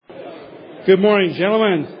Good morning,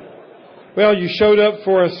 gentlemen. Well, you showed up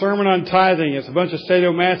for a sermon on tithing. It's a bunch of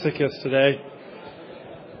sadomasochists today.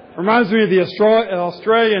 Reminds me of the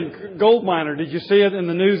Australian gold miner. Did you see it in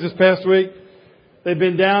the news this past week? They've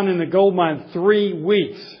been down in the gold mine 3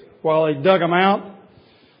 weeks while they dug them out.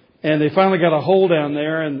 And they finally got a hole down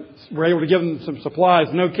there and were able to give them some supplies.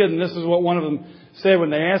 No kidding. This is what one of them said when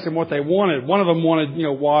they asked him what they wanted. One of them wanted,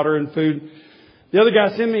 water and food. The other guy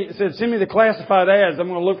said, send me the classified ads. I'm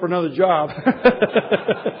going to look for another job.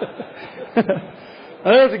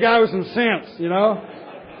 There's a guy with some sense,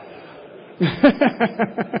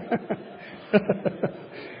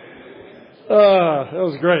 That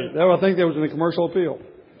was great. I think that was in the commercial appeal.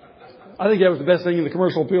 I think that was the best thing in the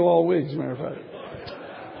commercial appeal all week, as a matter of fact.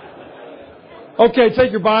 Okay,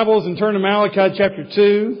 take your Bibles and turn to Malachi chapter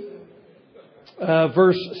 2,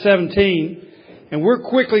 verse 17. And we're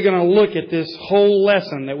quickly going to look at this whole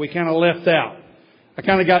lesson that we kind of left out. I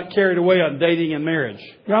kind of got carried away on dating and marriage.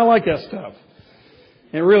 I like that stuff.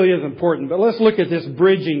 It really is important. But let's look at this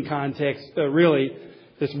bridging context,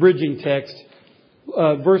 this bridging text,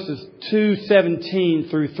 verses 2:17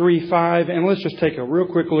 through 3:5. And let's just take a real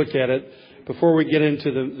quick look at it before we get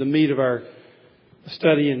into the meat of our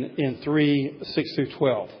study in 3:6 through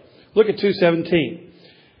 12. Look at 2:17.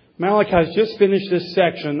 Malachi's just finished this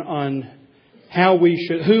section on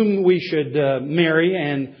whom we should marry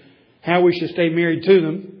and how we should stay married to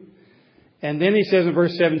them. And then he says in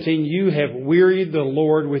verse 17, you have wearied the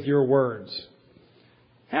Lord with your words.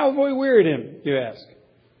 How have we wearied him, you ask?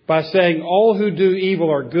 By saying all who do evil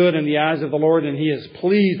are good in the eyes of the Lord and he is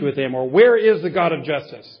pleased with them. Or where is the God of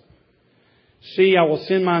justice? See, I will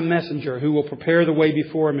send my messenger who will prepare the way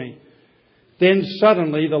before me. Then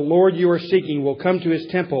suddenly the Lord you are seeking will come to his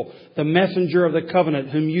temple. The messenger of the covenant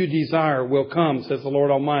whom you desire will come, says the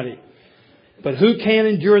Lord Almighty. But who can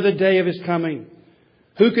endure the day of his coming?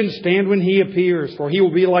 Who can stand when he appears? For he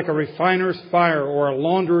will be like a refiner's fire or a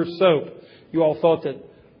launderer's soap. You all thought that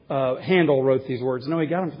Handel wrote these words. No, he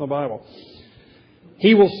got them from the Bible.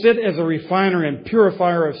 He will sit as a refiner and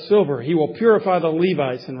purifier of silver. He will purify the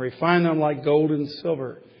Levites and refine them like gold and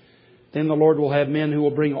silver. Then the Lord will have men who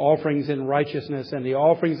will bring offerings in righteousness, and the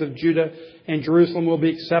offerings of Judah and Jerusalem will be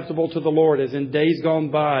acceptable to the Lord, as in days gone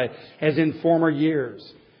by, as in former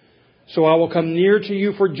years. So I will come near to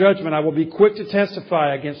you for judgment. I will be quick to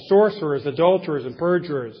testify against sorcerers, adulterers, and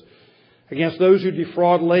perjurers, against those who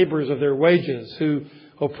defraud laborers of their wages, who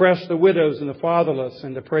oppress the widows and the fatherless,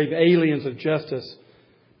 and deprave aliens of justice.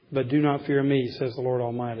 But do not fear me, says the Lord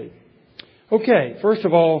Almighty. Okay, first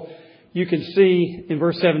of all, you can see in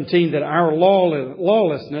verse 17 that our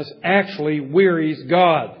lawlessness actually wearies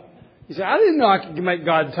God. You say, I didn't know I could make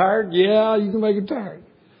God tired. Yeah, you can make him tired.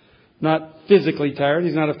 Not physically tired.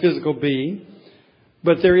 He's not a physical being.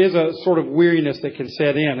 But there is a sort of weariness that can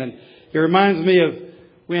set in. And it reminds me of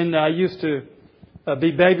when I used to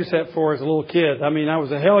be babysat for as a little kid. I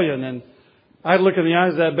was a hellion, and I'd look in the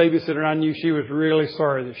eyes of that babysitter and I knew she was really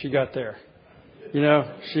sorry that she got there.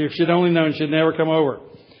 If she'd only known, she'd never come over.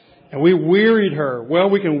 And we wearied her. Well,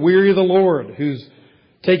 we can weary the Lord who's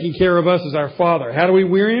taking care of us as our Father. How do we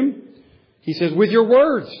weary him? He says, with your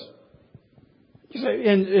words. You say,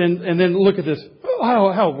 and then look at this.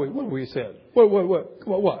 What have we said?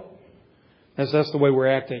 What? That's the way we're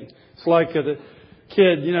acting. It's like the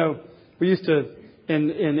kid, we used to,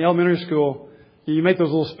 in elementary school, you make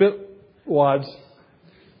those little spit wads,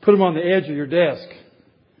 put them on the edge of your desk,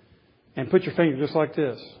 and put your finger just like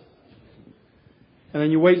this. And then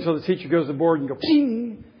you wait until the teacher goes to the board and go,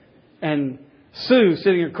 ping! And Sue,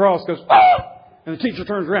 sitting across, goes, ah! And the teacher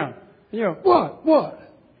turns around. And what?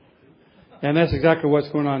 And that's exactly what's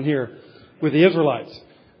going on here with the Israelites.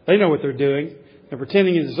 They know what they're doing. They're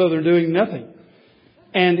pretending as though they're doing nothing.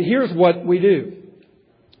 And here's what we do.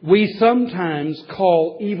 We sometimes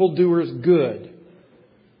call evildoers good.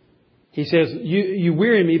 He says, you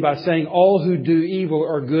weary me by saying all who do evil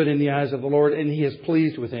are good in the eyes of the Lord, and he is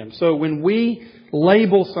pleased with them. So when we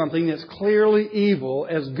label something that's clearly evil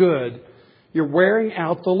as good, you're wearing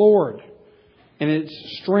out the Lord. And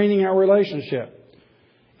it's straining our relationship.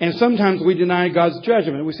 And sometimes we deny God's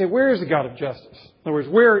judgment. We say, where is the God of justice? In other words,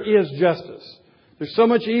 where is justice? There's so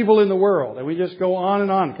much evil in the world. And we just go on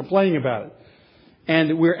and on complaining about it.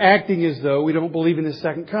 And we're acting as though we don't believe in His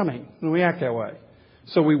second coming. And we act that way.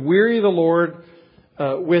 So we weary the Lord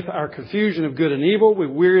with our confusion of good and evil. We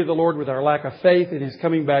weary the Lord with our lack of faith in His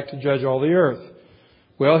coming back to judge all the earth.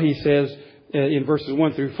 Well, He says in verses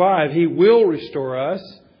 1 through 5, He will restore us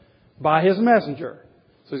by His messenger.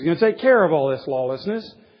 So He's going to take care of all this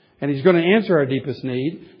lawlessness. And He's going to answer our deepest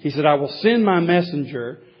need. He said, I will send my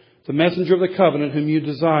messenger, the messenger of the covenant whom you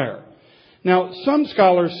desire. Now, some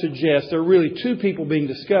scholars suggest there are really two people being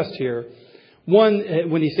discussed here. One,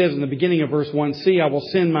 when he says in the beginning of verse 1, "See, I will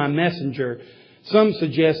send my messenger," some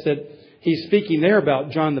suggest that he's speaking there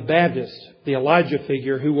about John the Baptist, the Elijah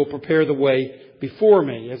figure who will prepare the way before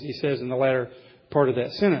me, as he says in the latter part of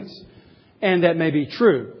that sentence. And that may be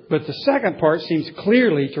true. But the second part seems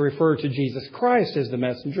clearly to refer to Jesus Christ as the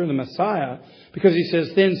messenger, the Messiah, because he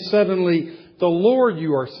says, "Then suddenly the Lord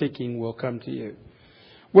you are seeking will come to you."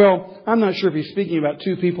 Well, I'm not sure if he's speaking about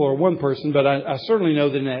two people or one person, but I certainly know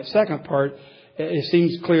that in that second part, it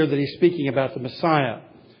seems clear that he's speaking about the Messiah,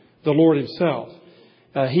 the Lord himself.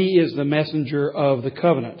 He is the messenger of the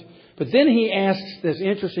covenant. But then he asks this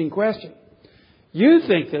interesting question. You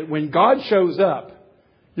think that when God shows up,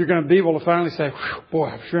 you're going to be able to finally say, "Boy,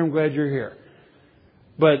 I'm sure I'm glad you're here."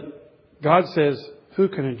 But God says, who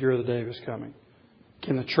can endure the day of His coming?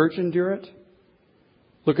 Can the church endure it?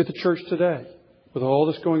 Look at the church today. With all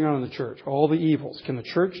this going on in the church, all the evils, can the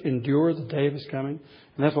church endure the day of His coming?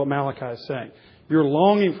 And that's what Malachi is saying. You're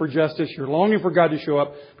longing for justice. You're longing for God to show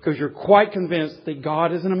up because you're quite convinced that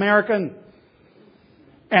God is an American.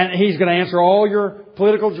 And He's going to answer all your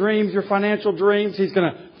political dreams, your financial dreams. He's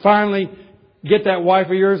going to finally get that wife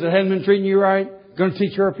of yours that hasn't been treating you right. Going to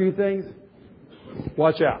teach her a few things.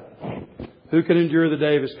 Watch out. Who can endure the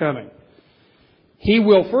day of His coming? He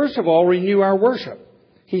will, first of all, renew our worship.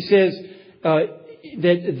 He says that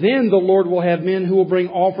then the Lord will have men who will bring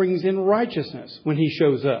offerings in righteousness when He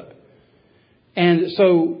shows up. And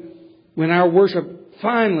so when our worship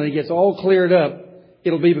finally gets all cleared up,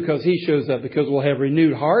 it'll be because He shows up, because we'll have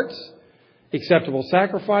renewed hearts, acceptable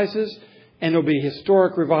sacrifices, and there'll be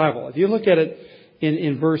historic revival. If you look at it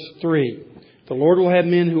in verse 3, the Lord will have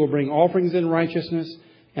men who will bring offerings in righteousness,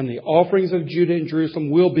 and the offerings of Judah and Jerusalem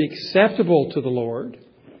will be acceptable to the Lord,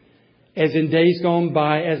 as in days gone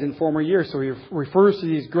by, as in former years. So He refers to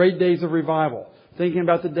these great days of revival, thinking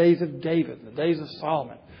about the days of David, the days of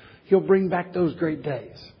Solomon. He'll bring back those great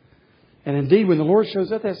days. And indeed, when the Lord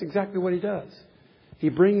shows up, that's exactly what He does. He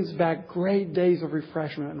brings back great days of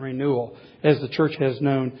refreshment and renewal, as the church has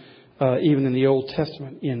known even in the Old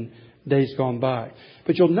Testament in days gone by.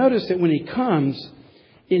 But you'll notice that when He comes,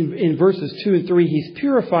 in verses 2 and 3, He's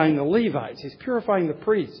purifying the Levites. He's purifying the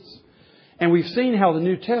priests. And we've seen how the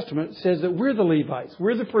New Testament says that we're the Levites.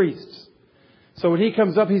 We're the priests. So when He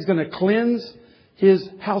comes up, He's going to cleanse His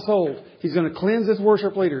household. He's going to cleanse His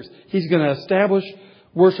worship leaders. He's going to establish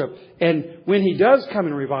worship. And when He does come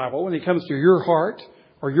in revival, when He comes to your heart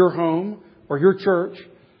or your home or your church,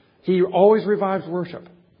 He always revives worship.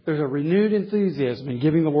 There's a renewed enthusiasm in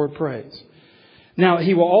giving the Lord praise. Now,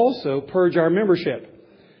 He will also purge our membership.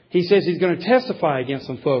 He says He's going to testify against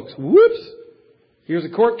some folks. Whoops! Here's a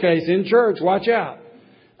court case in church. Watch out.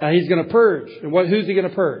 He's going to purge. And who's He going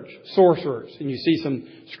to purge? Sorcerers. And you see some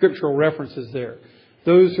scriptural references there.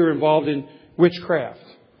 Those who are involved in witchcraft.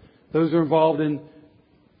 Those who are involved in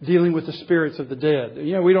dealing with the spirits of the dead.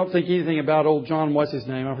 You know, we don't think anything about old John, what's his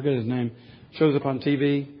name? I forget his name. Shows up on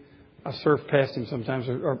TV. I surf past him sometimes.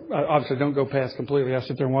 Or I obviously don't go past completely. I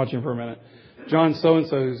sit there and watch him for a minute. John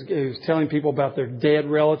so-and-so who's telling people about their dead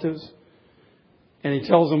relatives. And he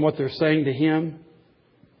tells them what they're saying to him.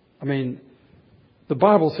 I mean, the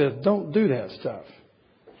Bible says don't do that stuff.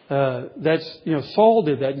 Saul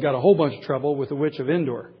did that and got a whole bunch of trouble with the witch of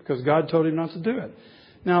Endor because God told him not to do it.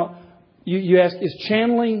 Now, you ask, is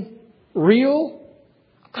channeling real?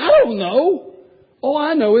 I don't know. All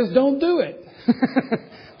I know is don't do it.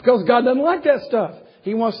 Because God doesn't like that stuff.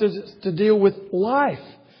 He wants us to deal with life.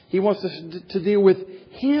 He wants us to deal with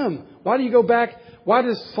Him. Why do you go back? Why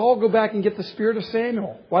does Saul go back and get the spirit of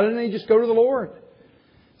Samuel? Why didn't he just go to the Lord?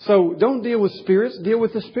 So don't deal with spirits. Deal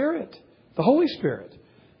with the Spirit, the Holy Spirit.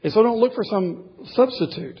 And so don't look for some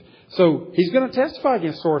substitute. So He's going to testify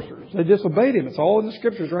against sorcerers. They disobeyed Him. It's all in the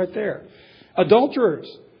Scriptures right there. Adulterers.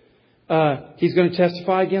 He's going to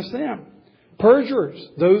testify against them. Perjurers.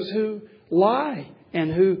 Those who lie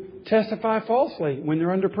and who testify falsely when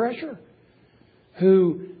they're under pressure.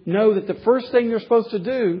 Who know that the first thing they're supposed to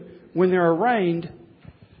do when they're arraigned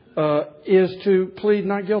is to plead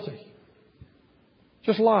not guilty.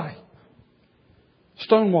 Just lie.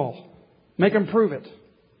 Stonewall. Make them prove it.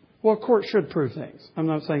 Well, a court should prove things. I'm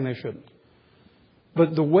not saying they shouldn't.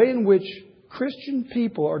 But the way in which Christian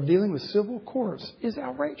people are dealing with civil courts is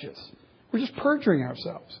outrageous. We're just perjuring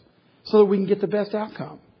ourselves so that we can get the best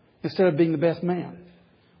outcome instead of being the best man.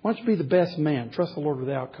 Why don't you be the best man? Trust the Lord with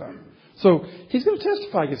the outcome. So He's going to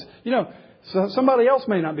testify against, somebody else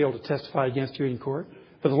may not be able to testify against you in court,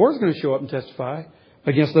 but the Lord's going to show up and testify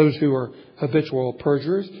against those who are habitual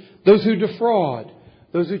perjurers, those who defraud,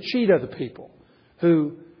 those who cheat other people,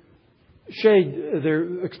 who shade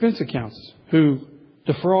their expense accounts, who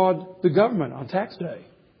defraud the government on tax day,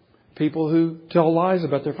 people who tell lies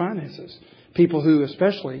about their finances, people who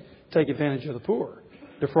especially take advantage of the poor,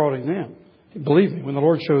 defrauding them. Believe me, when the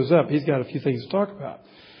Lord shows up, He's got a few things to talk about.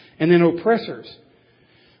 And then oppressors,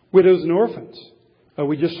 widows and orphans.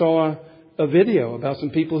 We just saw a video about some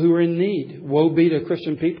people who are in need. Woe be to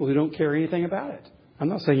Christian people who don't care anything about it. I'm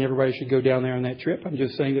not saying everybody should go down there on that trip. I'm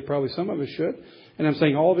just saying that probably some of us should. And I'm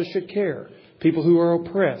saying all of us should care. People who are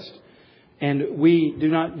oppressed. And we do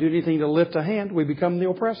not do anything to lift a hand. We become the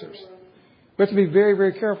oppressors. We have to be very,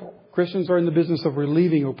 very careful. Christians are in the business of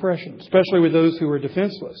relieving oppression, especially with those who are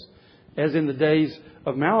defenseless, as in the days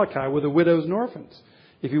of Malachi with the widows and orphans.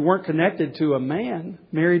 If you weren't connected to a man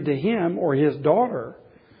married to him or his daughter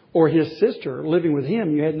or his sister living with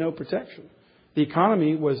him, you had no protection. The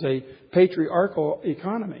economy was a patriarchal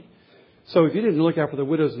economy. So if you didn't look out for the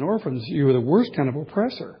widows and orphans, you were the worst kind of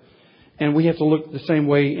oppressor. And we have to look the same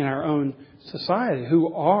way in our own society,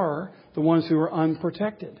 who are the ones who are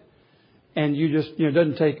unprotected. And it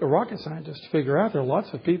doesn't take a rocket scientist to figure out there are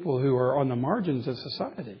lots of people who are on the margins of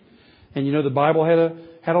society. And the Bible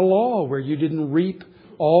had a law where you didn't reap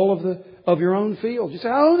all of your own field. You say,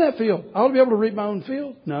 I own that field. I ought to be able to reap my own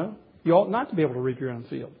field. No, you ought not to be able to reap your own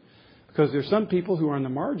field. Because there's some people who are on the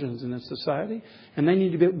margins in this society, and they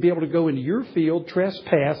need to be able to go into your field,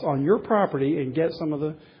 trespass on your property, and get some of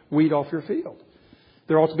the weed off your field.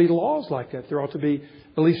 There ought to be laws like that. There ought to be,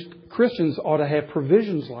 at least Christians ought to have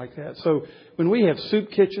provisions like that. So when we have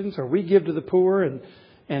soup kitchens or we give to the poor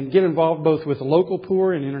and get involved both with the local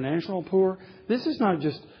poor and international poor, this is not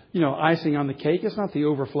just, icing on the cake. It's not the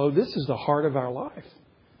overflow. This is the heart of our life.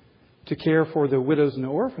 To care for the widows and the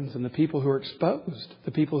orphans and the people who are exposed,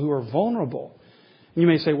 the people who are vulnerable. And you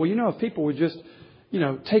may say, well, if people would just,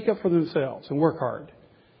 take up for themselves and work hard.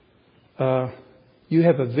 You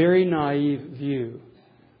have a very naive view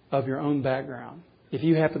of your own background. If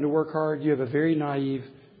you happen to work hard, you have a very naive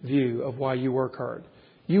view of why you work hard.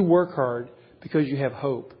 You work hard because you have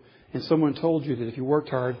hope. And someone told you that if you worked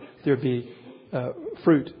hard, there'd be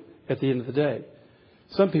fruit at the end of the day.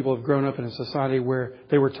 Some people have grown up in a society where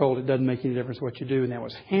they were told it doesn't make any difference what you do, and that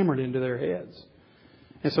was hammered into their heads.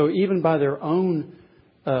 And so even by their own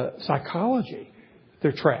psychology,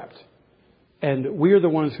 they're trapped. And we are the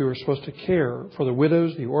ones who are supposed to care for the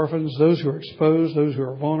widows, the orphans, those who are exposed, those who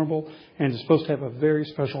are vulnerable, and it's supposed to have a very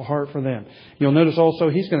special heart for them. You'll notice also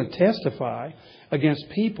He's going to testify against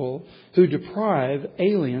people who deprive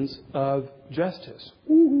aliens of justice.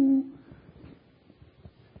 Ooh.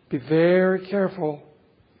 Be very careful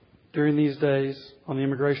during these days on the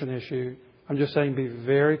immigration issue. I'm just saying be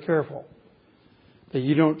very careful that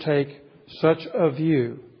you don't take such a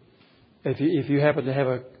view. If you happen to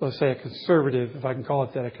have let's say a conservative, if I can call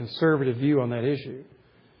it that, a conservative view on that issue,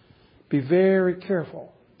 be very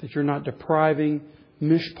careful that you're not depriving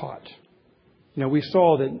mishpat. We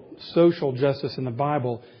saw that social justice in the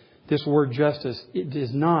Bible, this word justice, it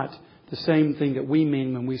is not the same thing that we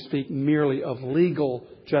mean when we speak merely of legal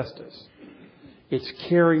justice. It's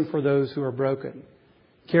caring for those who are broken,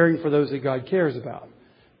 caring for those that God cares about.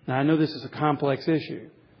 Now, I know this is a complex issue,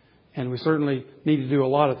 and we certainly need to do a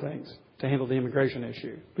lot of things to handle the immigration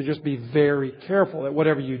issue. But just be very careful that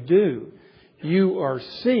whatever you do, you are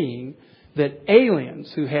seeing that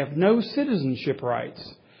aliens who have no citizenship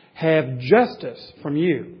rights have justice from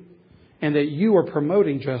you, and that you are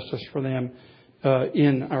promoting justice for them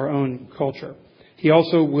in our own culture. He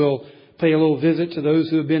also will pay a little visit to those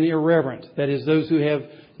who have been irreverent. That is, those who have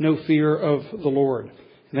no fear of the Lord.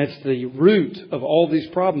 And that's the root of all these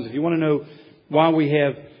problems. If you want to know why we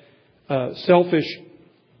have selfish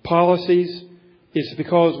policies, it's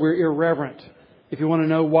because we're irreverent. If you want to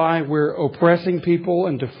know why we're oppressing people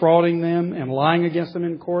and defrauding them and lying against them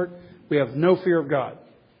in court, we have no fear of God.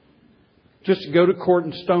 Just go to court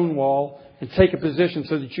and stonewall and take a position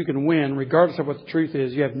so that you can win, regardless of what the truth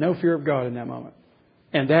is. You have no fear of God in that moment.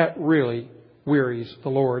 And that really wearies the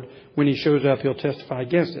Lord. When He shows up, He'll testify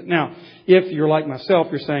against it. Now, if you're like myself,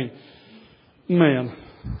 you're saying, man,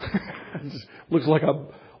 it just looks like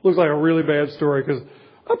a really bad story because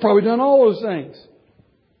I've probably done all those things.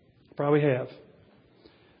 Probably have.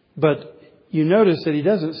 But you notice that He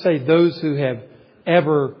doesn't say those who have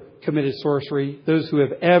ever committed sorcery, those who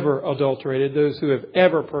have ever adulterated, those who have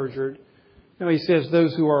ever perjured. No, He says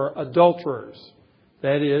those who are adulterers.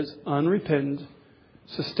 That is, unrepentant,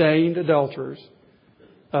 sustained adulterers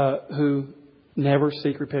who never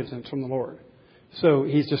seek repentance from the Lord. So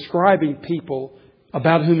He's describing people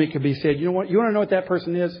about whom it could be said, you know what? You want to know what that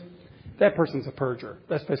person is? That person's a perjurer.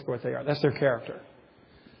 That's basically what they are. That's their character.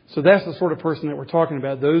 So that's the sort of person that we're talking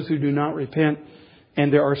about. Those who do not repent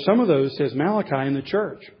And there are some of those, says Malachi, in the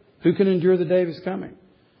church. Who can endure the day of His coming?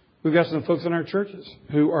 We've got some folks in our churches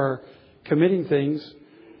who are committing things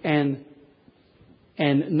and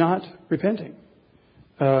not repenting.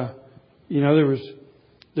 There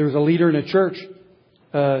was a leader in a church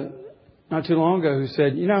not too long ago who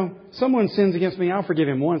said, someone sins against me, I'll forgive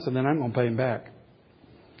him once and then I'm going to pay him back.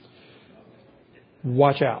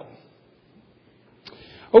 Watch out.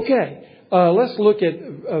 Okay, let's look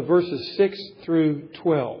at verses 6 through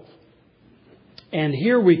 12. And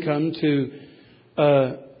here we come to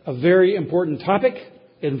a very important topic.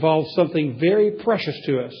 It involves something very precious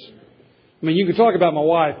to us. I mean, you can talk about my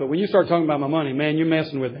wife, but when you start talking about my money, man, you're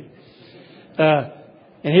messing with me. And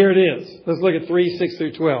here it is. Let's look at 3, 6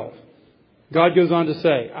 through 12. God goes on to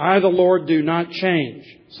say, I, the Lord, do not change.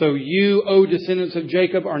 So you, O descendants of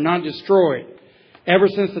Jacob, are not destroyed. Ever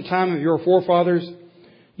since the time of your forefathers,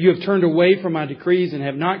 you have turned away from my decrees and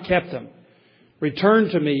have not kept them. Return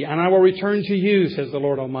to me, and I will return to you, says the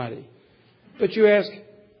Lord Almighty. But you ask,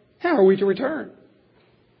 how are we to return?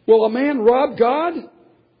 Will a man rob God?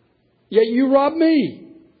 Yet you rob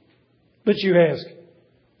me. But you ask,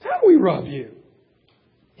 how do we rob you?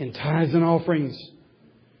 In tithes and offerings.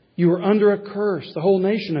 You are under a curse, the whole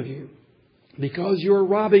nation of you, because you are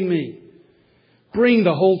robbing me. Bring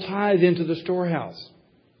the whole tithe into the storehouse,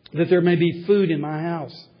 that there may be food in my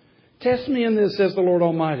house. Test me in this, says the Lord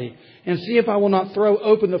Almighty, and see if I will not throw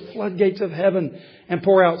open the floodgates of heaven and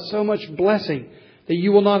pour out so much blessing that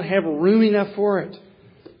you will not have room enough for it.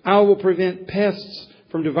 I will prevent pests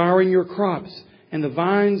from devouring your crops, and the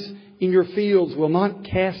vines in your fields will not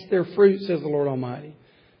cast their fruit, says the Lord Almighty.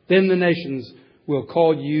 Then the nations will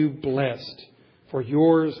call you blessed, for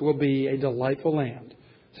yours will be a delightful land,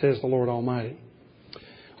 says the Lord Almighty.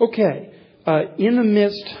 Okay, in the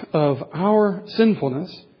midst of our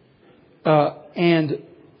sinfulness and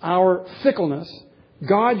our fickleness,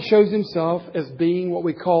 God shows Himself as being what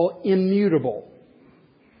we call immutable.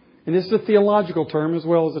 And this is a theological term as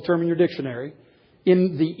well as a term in your dictionary.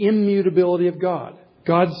 In the immutability of God.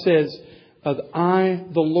 God says, I,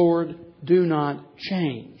 the Lord, do not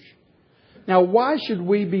change. Now, why should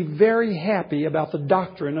we be very happy about the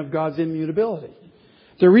doctrine of God's immutability?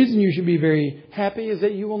 The reason you should be very happy is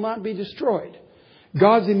that you will not be destroyed.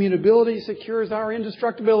 God's immutability secures our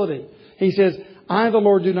indestructibility. He says, I, the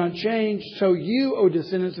Lord, do not change, so you, O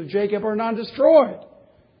descendants of Jacob, are not destroyed.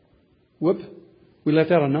 Whoop. We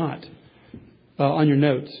left out a not on your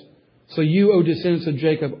notes. So you, O descendants of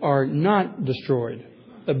Jacob, are not destroyed.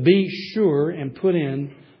 Be sure and put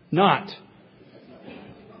in not.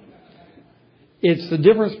 It's the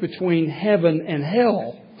difference between heaven and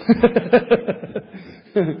hell.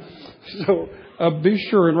 So be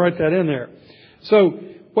sure and write that in there. So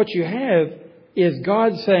what you have is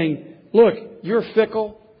God saying, look, you're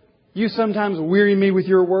fickle. You sometimes weary me with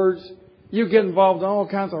your words. You get involved in all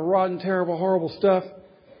kinds of rotten, terrible, horrible stuff.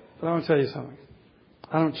 But I want to tell you something.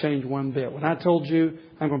 I don't change one bit. When I told you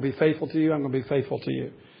I'm going to be faithful to you, I'm going to be faithful to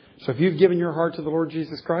you. So if you've given your heart to the Lord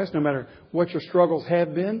Jesus Christ, no matter what your struggles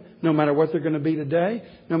have been, no matter what they're going to be today,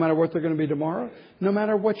 no matter what they're going to be tomorrow, no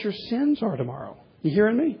matter what your sins are tomorrow. You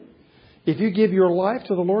hearing me? If you give your life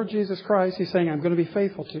to the Lord Jesus Christ, He's saying, I'm going to be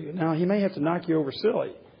faithful to you. Now, He may have to knock you over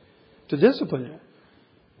silly to discipline you,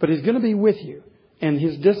 but He's going to be with you. And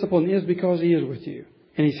His discipline is because He is with you.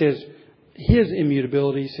 And He says His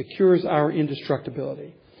immutability secures our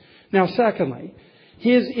indestructibility. Now, secondly,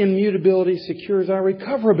 His immutability secures our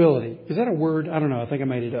recoverability. Is that a word? I don't know. I think I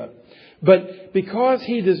made it up. But because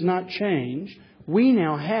He does not change, we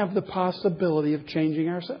now have the possibility of changing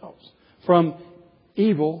ourselves from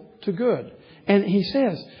evil to good. And He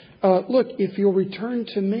says, look, if you'll return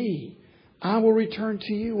to me, I will return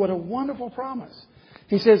to you. What a wonderful promise.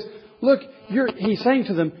 He says, look, He's saying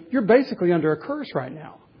to them, you're basically under a curse right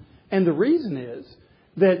now. And the reason is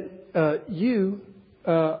that you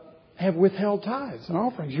have withheld tithes and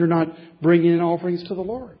offerings. You're not bringing in offerings to the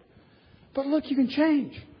Lord. But look, you can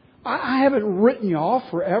change. I haven't written you off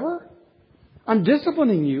forever. I'm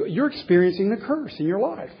disciplining you. You're experiencing the curse in your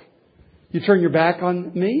life. You turn your back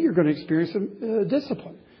on me, you're going to experience some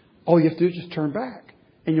discipline. All you have to do is just turn back,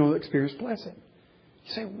 and you'll experience blessing.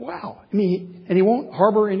 You say, wow. I mean, and He won't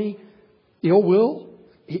harbor any ill will?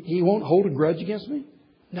 He won't hold a grudge against me?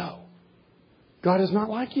 No. God is not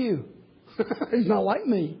like you. He's not like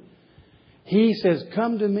me. He says,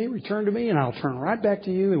 come to me, return to me, and I'll turn right back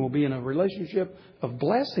to you, and we'll be in a relationship of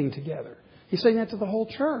blessing together. He's saying that to the whole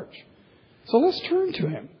church. So let's turn to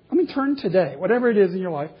Him. I mean, turn today. Whatever it is in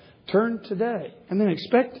your life, turn today. And then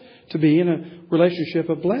expect to be in a relationship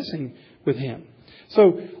of blessing with Him.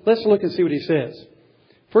 So let's look and see what He says.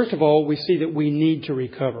 First of all, we see that we need to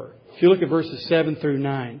recover. If you look at verses 7 through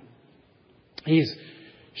 9, he's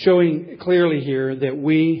showing clearly here that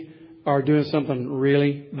we are doing something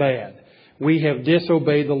really bad. We have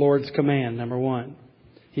disobeyed the Lord's command, number one.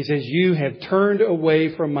 He says, you have turned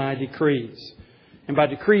away from my decrees. And by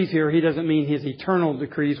decrees here, he doesn't mean his eternal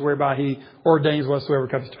decrees whereby he ordains whatsoever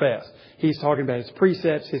comes to pass. He's talking about his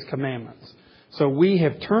precepts, his commandments. So we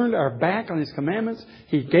have turned our back on his commandments.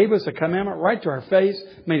 He gave us a commandment right to our face,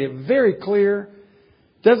 made it very clear.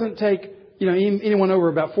 Doesn't take, anyone over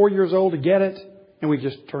about 4 years old to get it. And we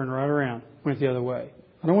just turned right around, went the other way.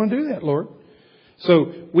 I don't want to do that, Lord.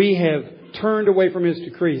 So we have turned away from his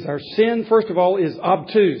decrees. Our sin, first of all, is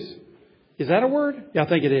obtuse. Is that a word? Yeah, I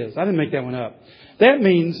think it is. I didn't make that one up. That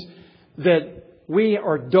means that we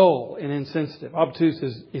are dull and insensitive. Obtuse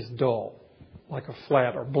is dull, like a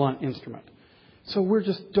flat or blunt instrument. So we're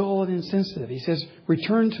just dull and insensitive. He says,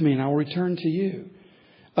 return to me and I will return to you.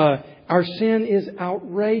 Our sin is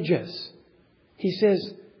outrageous. He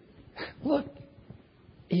says, look,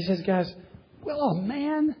 he says, guys, will a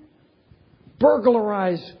man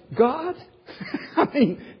burglarize God? I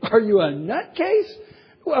mean, are you a nutcase?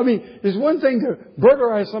 Well, I mean, there's one thing to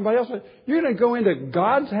burglarize somebody else, but you're going to go into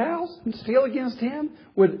God's house and steal against Him?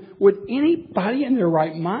 Would anybody in their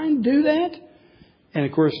right mind do that? And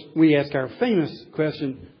of course, we ask our famous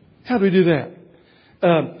question, how do we do that?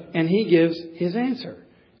 And he gives his answer.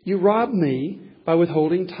 You rob me by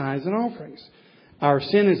withholding tithes and offerings. Our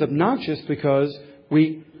sin is obnoxious because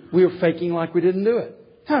we are faking like we didn't do it.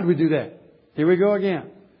 How do we do that? Here we go again.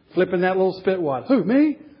 Flipping that little spit wad. Who,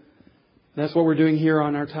 me? That's what we're doing here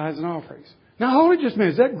on our tithes and offerings. Now, hold it just a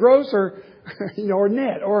minute. Is that gross or, or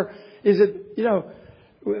net? Or is it,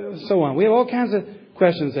 so on. We have all kinds of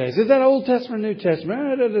questions asked. Is that Old Testament, New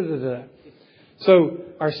Testament? So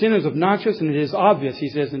our sin is obnoxious and it is obvious, he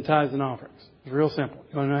says, in tithes and offerings. It's real simple.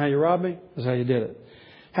 You want to know how you robbed me? That's how you did it.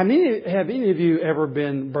 Have any of you ever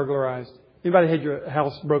been burglarized? Anybody had your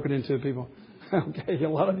house broken into, people? Okay, a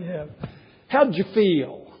lot of you have. How did you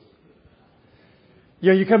feel?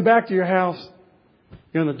 You come back to your house,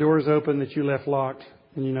 and the door's open that you left locked,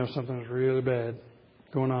 and you know something's really bad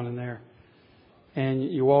going on in there.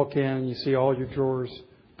 And you walk in and you see all your drawers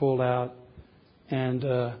pulled out, and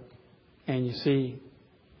you see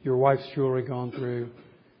your wife's jewelry gone through,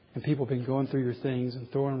 and people have been going through your things and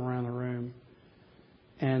throwing them around the room.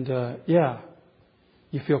 And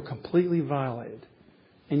you feel completely violated.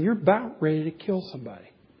 And you're about ready to kill somebody.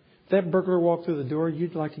 If that burglar walked through the door,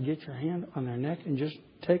 you'd like to get your hand on their neck and just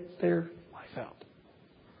take their life out.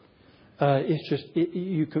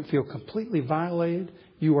 You could feel completely violated.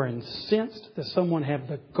 You are incensed that someone have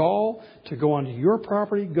the gall to go onto your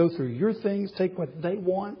property, go through your things, take what they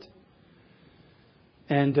want.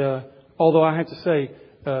 And although I have to say,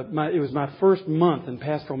 it was my first month in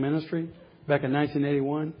pastoral ministry back in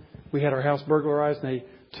 1981. We had our house burglarized, and they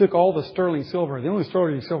took all the sterling silver. The only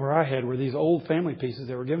sterling silver I had were these old family pieces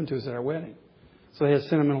that were given to us at our wedding. So they had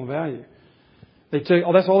sentimental value.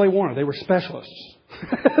 That's all they wanted. They were specialists.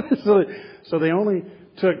 so they only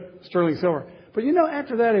took sterling silver. But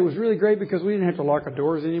after that, it was really great because we didn't have to lock our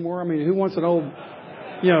doors anymore. I mean, who wants an old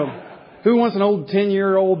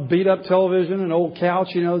 10-year-old beat up television, an old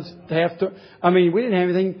couch, we didn't have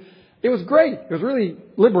anything. It was great. It was really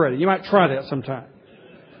liberating. You might try that sometime.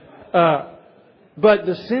 But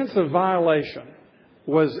the sense of violation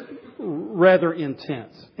was rather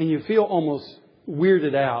intense. And you feel almost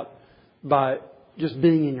weirded out by just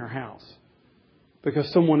being in your house. Because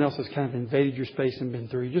someone else has kind of invaded your space and been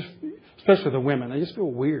through. Especially the women. They just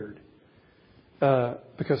feel weird.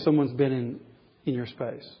 Because someone's been in your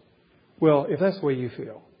space. Well, if that's the way you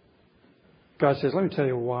feel, God says, let me tell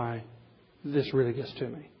you why this really gets to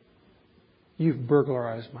me. You've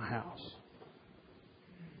burglarized my house.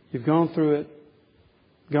 You've gone through it,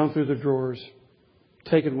 gone through the drawers,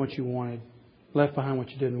 taken what you wanted, left behind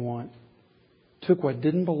what you didn't want, took what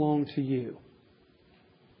didn't belong to you.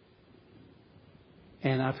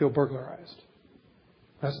 And I feel burglarized.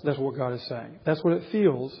 That's what God is saying. That's what it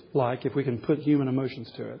feels like, if we can put human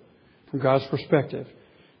emotions to it, from God's perspective,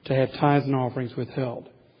 to have tithes and offerings withheld.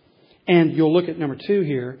 And you'll look at number 2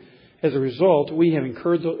 here. As a result, we have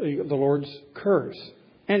incurred the Lord's curse.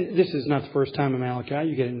 And this is not the first time in Malachi.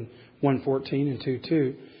 You get it in 1:14 and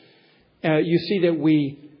 2:2. You see that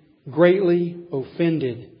we greatly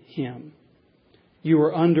offended Him. You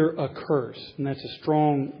are under a curse. And that's a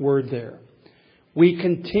strong word there. We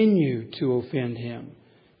continue to offend Him.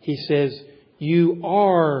 He says, you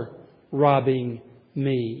are robbing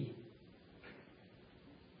me.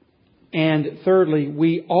 And thirdly,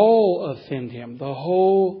 we all offend Him. The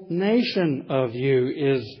whole nation of you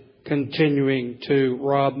is continuing to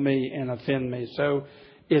rob me and offend me. So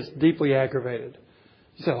it's deeply aggravated.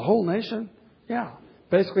 You say, the whole nation? Yeah.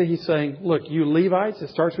 Basically, he's saying, look, you Levites, it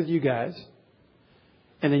starts with you guys.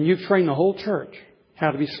 And then you've trained the whole church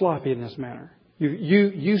how to be sloppy in this manner.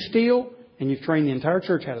 You steal, and you've trained the entire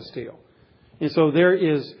church how to steal. And so there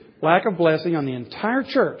is lack of blessing on the entire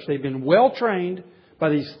church. They've been well trained by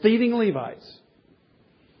these thieving Levites.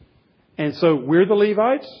 And so we're the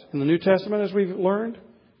Levites in the New Testament, as we've learned.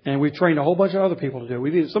 And we've trained a whole bunch of other people to do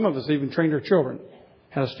it. Some of us even trained our children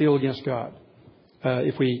how to steal against God,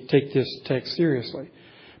 if we take this text seriously.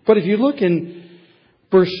 But if you look in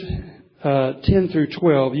verse 10 through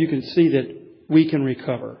 12, you can see that we can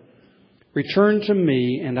recover. Return to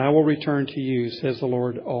me, and I will return to you, says the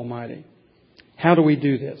Lord Almighty. How do we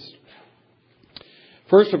do this?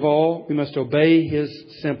 First of all, we must obey His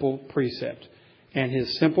simple precept. And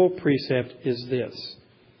His simple precept is this: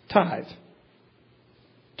 tithe.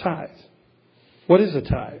 Tithe. What is a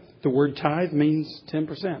tithe? The word tithe means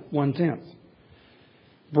 10%, 1/10.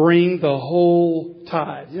 Bring the whole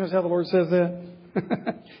tithe. You know how the Lord says that?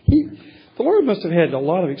 The Lord must have had a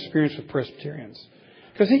lot of experience with Presbyterians,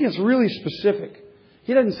 because He gets really specific.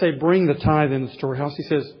 He doesn't say bring the tithe in the storehouse. He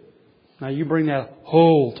says, now you bring that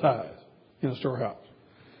whole tithe in the storehouse.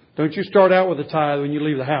 Don't you start out with the tithe when you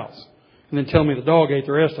leave the house and then tell me the dog ate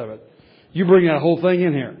the rest of it. You bring that whole thing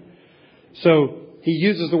in here. So He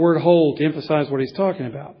uses the word whole to emphasize what He's talking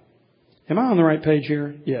about. Am I on the right page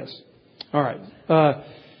here? Yes. All right.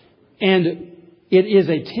 And it is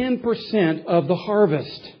a 10% of the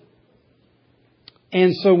harvest.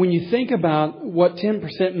 And so when you think about what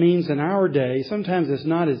 10% means in our day, sometimes it's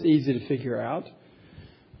not as easy to figure out.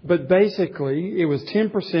 But basically, it was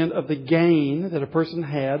 10% of the gain that a person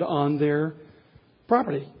had on their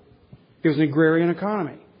property. It was an agrarian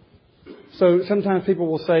economy. So sometimes people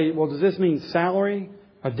will say, well, does this mean salary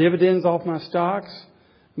or dividends off my stocks,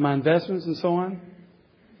 my investments, and so on?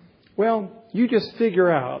 Well, you just figure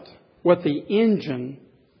out what the engine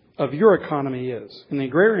of your economy is. In the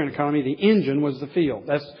agrarian economy, the engine was the field.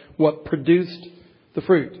 That's what produced the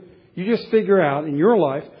fruit. You just figure out in your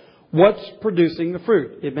life what's producing the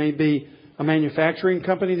fruit. It may be a manufacturing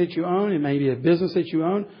company that you own. It may be a business that you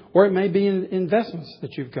own. Or it may be investments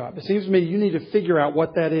that you've got. It seems to me you need to figure out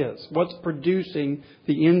what that is. What's producing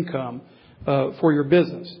the income for your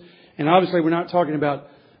business. And obviously we're not talking about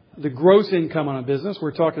the gross income on a business.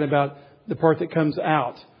 We're talking about the part that comes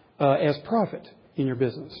out as profit in your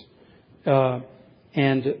business. That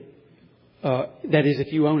is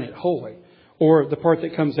if you own it wholly. Or the part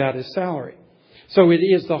that comes out as salary. So it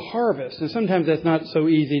is the harvest. And sometimes that's not so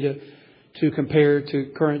easy to compare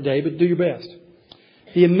to current day, but do your best.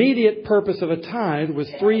 The immediate purpose of a tithe was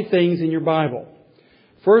three things in your Bible.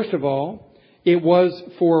 First of all, it was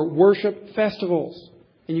for worship festivals.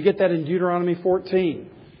 And you get that in Deuteronomy 14.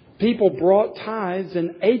 People brought tithes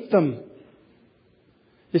and ate them.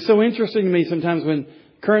 It's so interesting to me sometimes when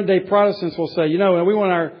current day Protestants will say, we don't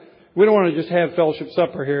want to just have fellowship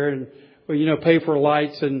supper here and, pay for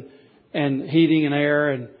lights and heating and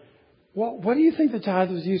air. And well, what do you think the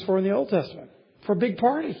tithe was used for in the Old Testament? For a big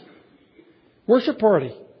party. Worship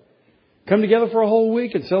party. Come together for a whole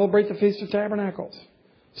week and celebrate the Feast of Tabernacles.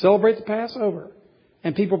 Celebrate the Passover.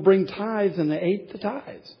 And people bring tithes and they ate the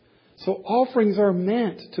tithes. So offerings are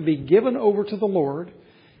meant to be given over to the Lord.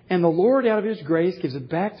 And the Lord, out of His grace, gives it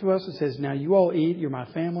back to us and says, now you all eat. You're my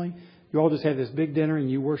family. You all just have this big dinner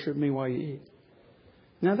and you worship me while you eat.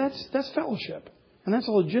 Now that's fellowship. And that's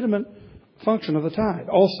a legitimate function of the tithe.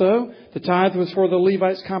 Also, the tithe was for the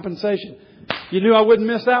Levites' compensation. You knew I wouldn't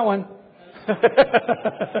miss that one.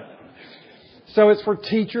 So it's for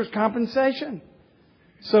teachers' compensation.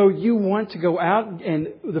 So you want to go out, and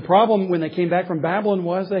the problem when they came back from Babylon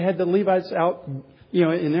was they had the Levites out,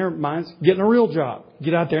 in their minds, getting a real job.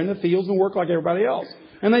 Get out there in the fields and work like everybody else.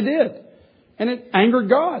 And they did. And it angered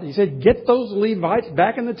God. He said, get those Levites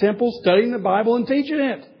back in the temple, studying the Bible and teaching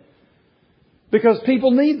it. Because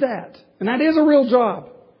people need that. And that is a real job.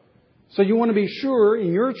 So you want to be sure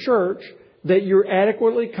in your church that you're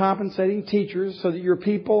adequately compensating teachers so that your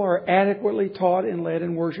people are adequately taught and led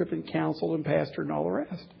in worship and counseled and pastored and all the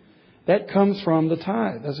rest. That comes from the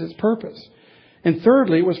tithe. That's its purpose. And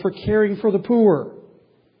thirdly, it was for caring for the poor.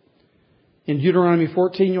 In Deuteronomy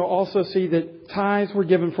 14, you'll also see that tithes were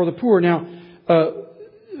given for the poor. Now,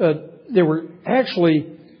 there were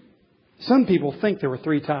actually, some people think there were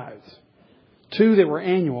 3 tithes. 2 that were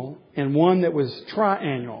annual and 1 that was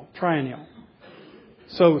triennial.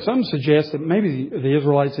 So some suggest that maybe the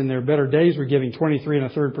Israelites in their better days were giving 23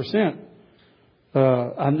 1/3%.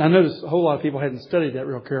 I noticed a whole lot of people hadn't studied that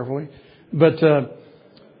real carefully. But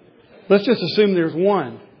let's just assume there's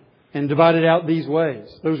 1. and divided out these ways.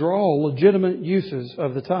 Those are all legitimate uses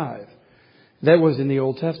of the tithe. That was in the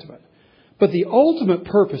Old Testament. But the ultimate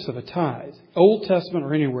purpose of a tithe, Old Testament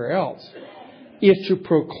or anywhere else, is to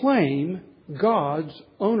proclaim God's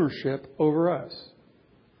ownership over us.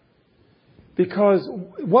 Because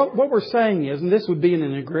what we're saying is, and this would be in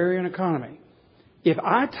an agrarian economy, if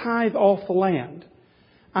I tithe off the land,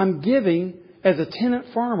 I'm giving, as a tenant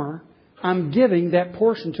farmer, I'm giving that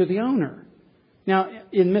portion to the owner. Now,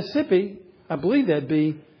 in Mississippi, I believe that'd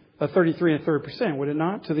be a 33 1/3%, would it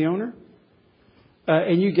not, to the owner?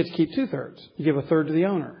 And you get to keep 2/3. You give a third to the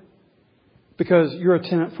owner because you're a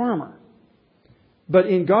tenant farmer. But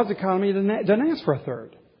in God's economy, it doesn't ask for a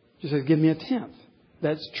third. It just says, give me a tenth.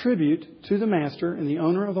 That's tribute to the master and the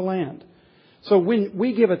owner of the land. So when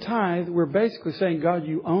we give a tithe, we're basically saying, God,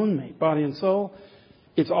 you own me, body and soul.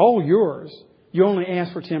 It's all yours. You only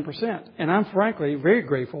ask for 10%. And I'm frankly very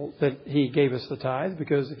grateful that He gave us the tithe,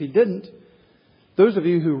 because if He didn't, those of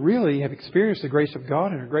you who really have experienced the grace of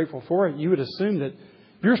God and are grateful for it, you would assume that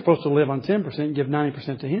you're supposed to live on 10% and give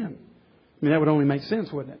 90% to Him. I mean, that would only make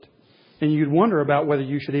sense, wouldn't it? And you'd wonder about whether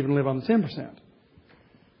you should even live on the 10%.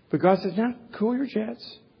 But God says, now, cool your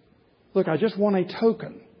jets. Look, I just want a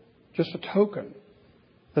token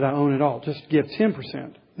that I own it all. Just give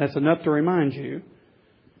 10%. That's enough to remind you.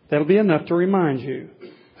 That'll be enough to remind you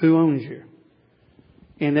who owns you.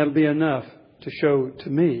 And that'll be enough to show to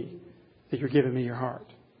me that you're giving me your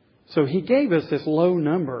heart. So He gave us this low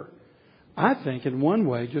number, I think, in one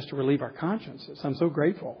way, just to relieve our consciences. I'm so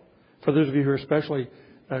grateful for those of you who are especially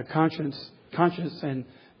conscious and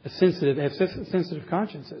sensitive, have sensitive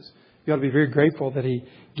consciences. You ought to be very grateful that He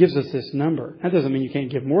gives us this number. That doesn't mean you can't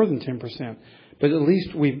give more than 10%, but at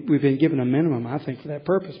least we've been given a minimum, I think, for that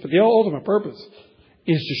purpose. But the ultimate purpose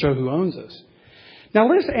is to show who owns us. Now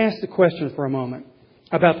let's ask the question for a moment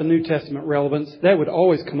about the New Testament relevance. That would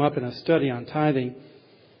always come up in a study on tithing.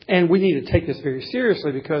 And we need to take this very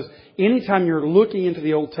seriously, because anytime you're looking into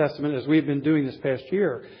the Old Testament, as we've been doing this past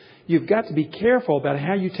year, you've got to be careful about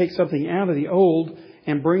how you take something out of the Old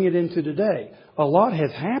and bring it into today. A lot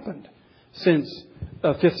has happened since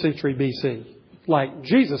 5th century BC. Like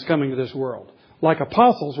Jesus coming to this world. Like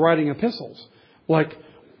apostles writing epistles. Like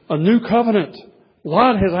a new covenant. A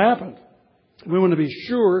lot has happened. We want to be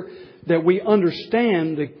sure that we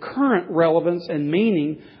understand the current relevance and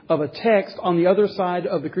meaning of a text on the other side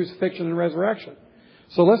of the crucifixion and resurrection.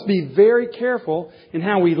 So let's be very careful in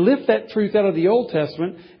how we lift that truth out of the Old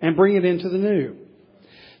Testament and bring it into the New.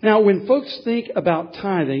 Now, when folks think about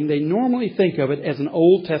tithing, they normally think of it as an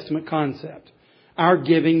Old Testament concept. Our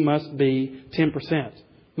giving must be 10%,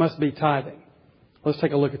 must be tithing. Let's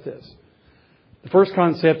take a look at this. The first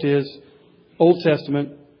concept is Old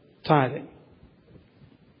Testament tithing.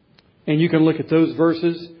 And you can look at those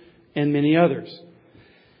verses and many others.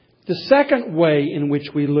 The second way in which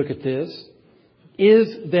we look at this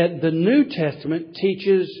is that the New Testament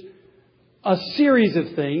teaches a series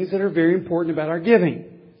of things that are very important about our giving.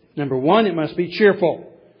 Number one, it must be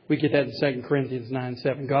cheerful. We get that in 2 Corinthians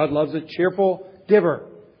 9:7. God loves a cheerful giver.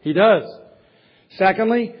 He does.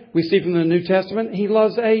 Secondly, we see from the New Testament, He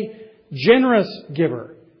loves a generous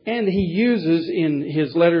giver. And He uses in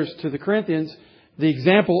His letters to the Corinthians the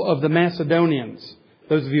example of the Macedonians.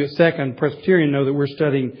 Those of you at Second Presbyterian know that we're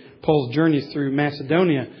studying Paul's journeys through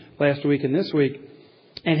Macedonia last week and this week.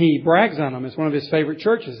 And he brags on them. It's one of his favorite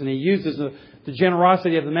churches. And he uses the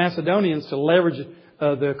generosity of the Macedonians to leverage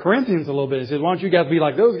the Corinthians a little bit. He says, why don't you guys be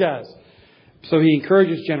like those guys? So he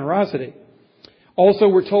encourages generosity. Also,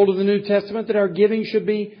 we're told in the New Testament that our giving should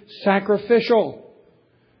be sacrificial.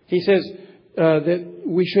 He says that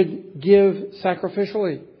we should give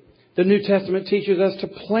sacrificially. The New Testament teaches us to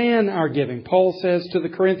plan our giving. Paul says to the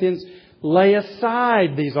Corinthians, lay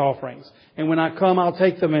aside these offerings. And when I come, I'll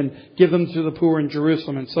take them and give them to the poor in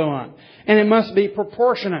Jerusalem, and so on. And it must be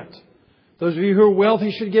proportionate. Those of you who are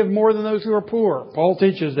wealthy should give more than those who are poor. Paul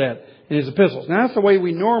teaches that in his epistles. Now, that's the way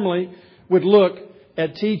we normally would look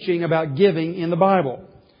at teaching about giving in the Bible.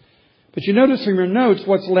 But you notice from your notes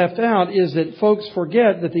what's left out is that folks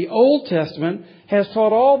forget that the Old Testament has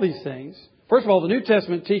taught all these things. First of all, the New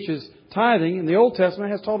Testament teaches tithing, and the Old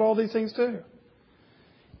Testament has taught all these things too.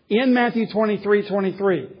 In Matthew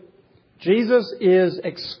 23:23, Jesus is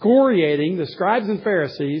excoriating the scribes and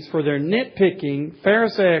Pharisees for their nitpicking,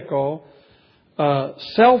 pharisaical,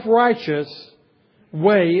 self-righteous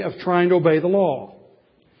way of trying to obey the law.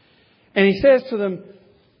 And He says to them,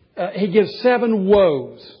 He gives 7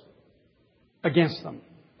 woes against them.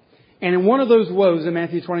 And in one of those woes in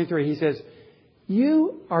Matthew 23, He says,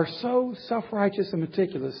 you are so self-righteous and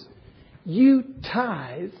meticulous. You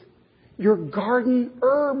tithe your garden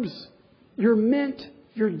herbs, your mint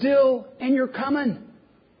your dill and your cumin.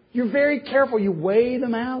 You're very careful. You weigh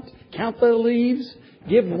them out, count the leaves,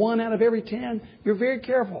 give 1 out of every 10. You're very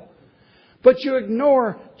careful. But you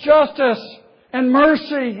ignore justice and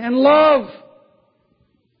mercy and love.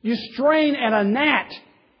 You strain at a gnat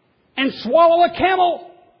and swallow a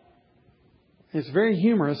camel. It's a very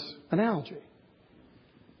humorous analogy.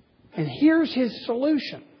 And here's His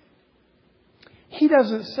solution. He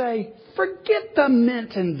doesn't say, forget the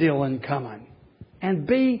mint and dill and cumin and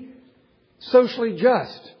be socially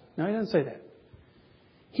just. No, He doesn't say that.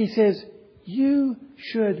 He says, you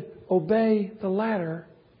should obey the latter,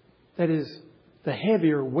 that is, the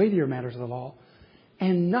heavier, weightier matters of the law,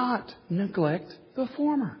 and not neglect the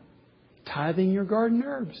former. Tithing your garden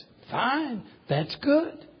herbs. Fine. That's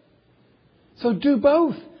good. So do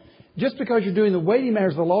both. Just because you're doing the weighty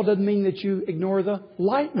matters of the law doesn't mean that you ignore the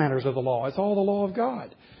light matters of the law. It's all the law of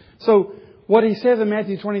God. So what He says in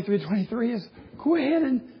Matthew 23:23 is, go ahead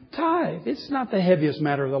and tithe. It's not the heaviest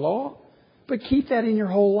matter of the law. But keep that in your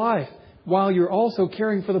whole life while you're also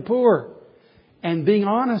caring for the poor and being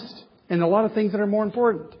honest and a lot of things that are more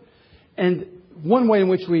important. And one way in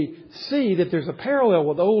which we see that there's a parallel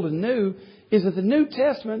with old and new is that the New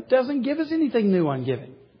Testament doesn't give us anything new on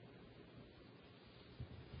giving.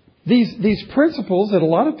 These principles that a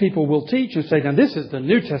lot of people will teach and say, now this is the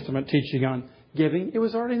New Testament teaching on giving. It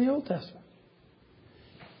was already in the Old Testament.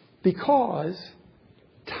 Because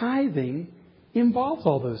tithing involves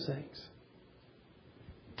all those things.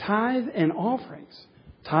 Tithe and offerings.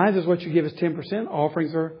 Tithe is what you give as 10%.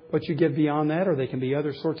 Offerings are what you give beyond that, or they can be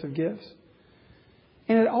other sorts of gifts.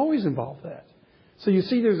 And it always involved that. So you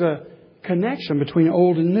see there's a connection between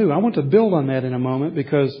old and new. I want to build on that in a moment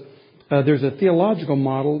because there's a theological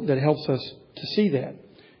model that helps us to see that.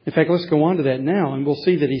 In fact, let's go on to that now, and we'll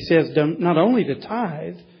see that He says not only to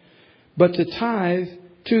tithe, but to tithe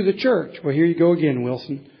to the church. Well, here you go again,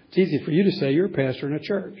 Wilson. It's easy for you to say you're a pastor in a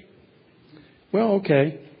church. Well,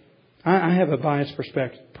 okay. I have a biased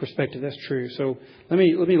perspective. That's true. So let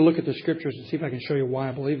me look at the Scriptures and see if I can show you why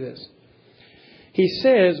I believe this. He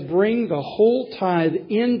says, bring the whole tithe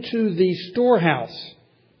into the storehouse.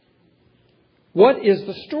 What is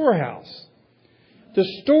the storehouse? The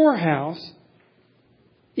storehouse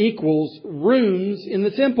equals rooms in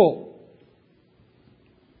the temple.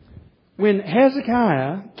 When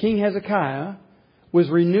King Hezekiah, was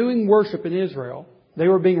renewing worship in Israel, they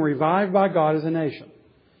were being revived by God as a nation.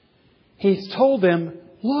 He told them,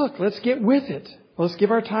 look, let's get with it. Let's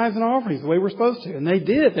give our tithes and offerings the way we're supposed to. And they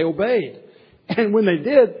did. They obeyed. And when they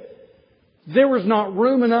did, there was not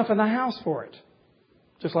room enough in the house for it.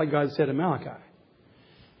 Just like God said in Malachi.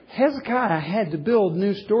 Hezekiah had to build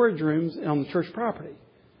new storage rooms on the church property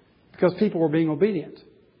because people were being obedient.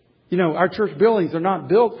 You know, our church buildings are not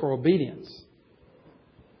built for obedience.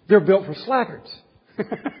 They're built for slackards.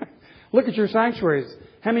 Look at your sanctuaries.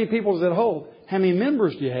 How many people does it hold? How many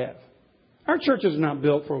members do you have? Our church is not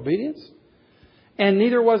built for obedience. And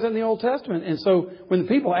neither was it in the Old Testament. And so when the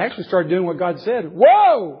people actually started doing what God said,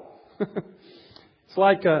 whoa! It's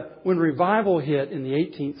like when revival hit in the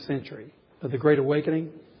 18th century of the Great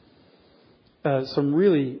Awakening, some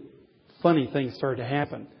really funny things started to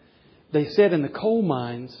happen. They said in the coal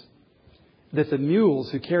mines that the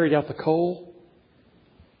mules who carried out the coal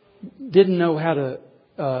didn't know how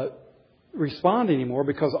to respond anymore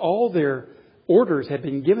because all their orders had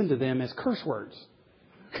been given to them as curse words.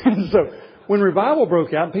 And so when revival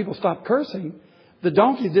broke out and people stopped cursing, the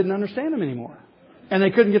donkeys didn't understand them anymore. And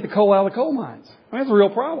they couldn't get the coal out of the coal mines. I mean, that's a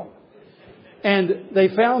real problem. And they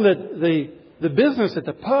found that the business at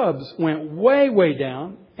the pubs went way, way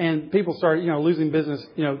down. And people started, losing business,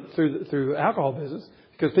 through alcohol business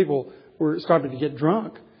because people were starting to get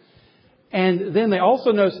drunk. And then they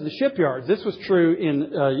also noticed in the shipyards, this was true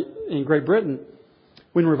in Great Britain,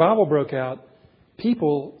 when revival broke out,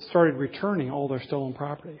 people started returning all their stolen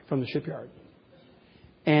property from the shipyard.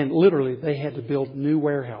 And literally, they had to build new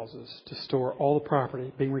warehouses to store all the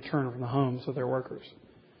property being returned from the homes of their workers.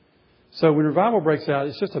 So when revival breaks out,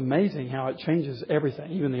 it's just amazing how it changes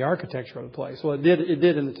everything, even the architecture of the place. Well, it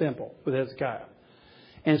did in the temple with Hezekiah.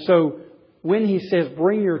 And so when he says,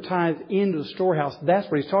 bring your tithe into the storehouse, that's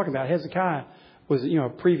what he's talking about. Hezekiah was, a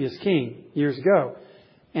previous king years ago.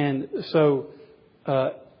 And so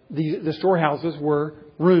the storehouses were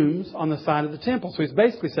rooms on the side of the temple. So he's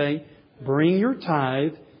basically saying, bring your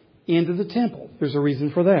tithe into the temple. There's a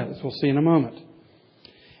reason for that, as we'll see in a moment.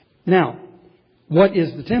 Now, what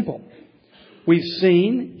is the temple? We've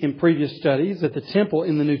seen in previous studies that the temple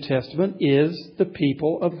in the New Testament is the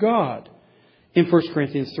people of God. In 1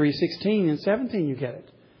 Corinthians 3:16 and 17, you get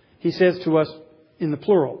it. He says to us in the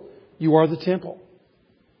plural, you are the temple.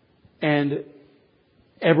 And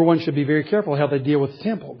everyone should be very careful how they deal with the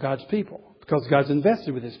temple, God's people, because God's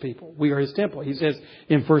invested with His people. We are His temple. He says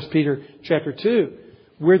in 1 Peter chapter 2,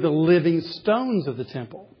 we're the living stones of the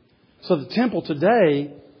temple. So the temple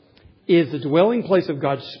today is the dwelling place of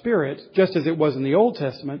God's Spirit, just as it was in the Old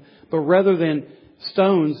Testament, but rather than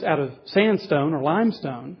stones out of sandstone or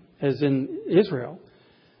limestone, as in Israel,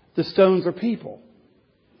 the stones are people.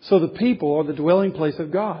 So the people are the dwelling place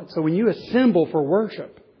of God. So when you assemble for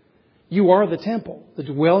worship, you are the temple, the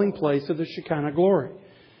dwelling place of the Shekinah glory.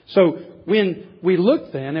 So when we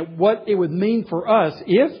look then at what it would mean for us,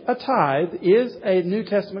 if a tithe is a New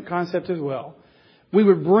Testament concept as well, we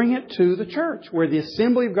would bring it to the church where the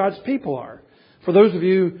assembly of God's people are. For those of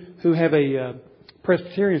you who have a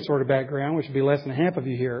Presbyterian sort of background, which would be less than half of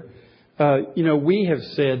you here, we have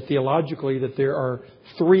said theologically that there are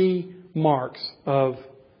 3 marks of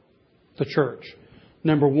the church.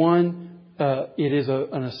 Number one, it is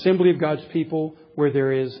an assembly of God's people where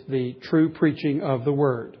there is the true preaching of the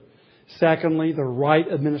Word. Secondly, the right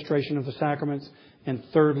administration of the sacraments. And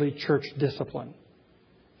thirdly, church discipline.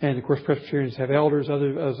 And of course, Presbyterians have elders,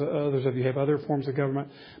 others of you have other forms of government.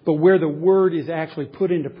 But where the Word is actually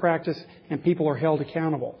put into practice and people are held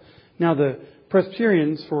accountable. Now, the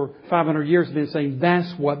Presbyterians for 500 years have been saying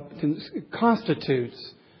that's what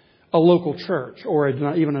constitutes a local church or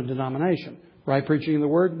even a denomination. Right preaching of the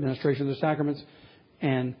Word, administration of the sacraments,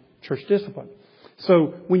 and church discipline.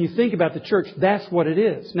 So when you think about the church, that's what it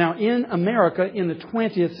is. Now, in America in the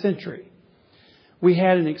 20th century, we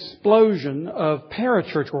had an explosion of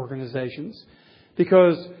parachurch organizations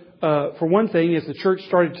because, for one thing, as the church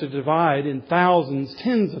started to divide in thousands,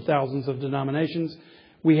 tens of thousands of denominations,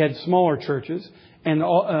 we had smaller churches. And a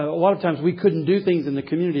lot of times we couldn't do things in the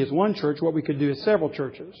community as one church. What we could do is several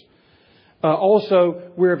churches.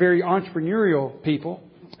 Also, we're a very entrepreneurial people.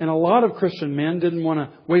 And a lot of Christian men didn't want to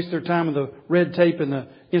waste their time with the red tape in the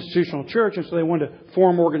institutional church. And so they wanted to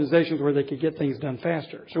form organizations where they could get things done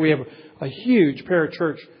faster. So we have a huge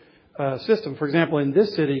parachurch system. For example, in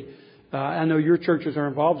this city, I know your churches are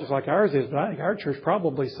involved just like ours is, but I think our church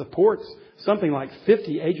probably supports something like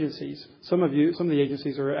 50 agencies. Some of the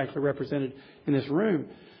agencies are actually represented in this room.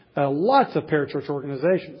 Lots of parachurch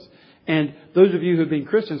organizations. And those of you who have been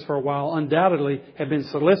Christians for a while undoubtedly have been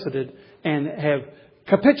solicited and have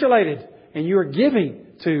capitulated. And you are giving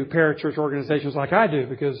to parachurch organizations like I do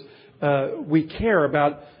because we care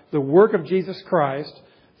about the work of Jesus Christ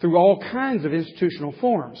through all kinds of institutional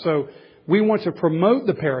forms. So we want to promote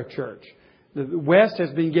the parachurch. The West has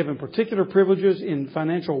been given particular privileges in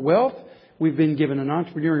financial wealth. We've been given an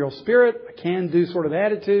entrepreneurial spirit, a can-do sort of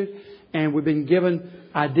attitude. And we've been given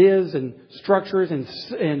ideas and structures and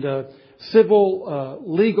civil,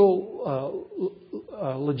 legal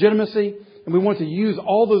legitimacy. And we want to use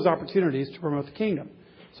all those opportunities to promote the kingdom.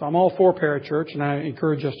 So I'm all for parachurch, and I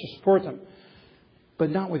encourage us to support them. But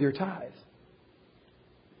not with your tithe.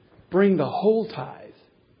 Bring the whole tithe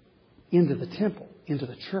into the temple, into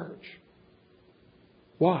the church.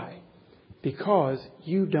 Why? Because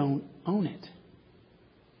you don't own it.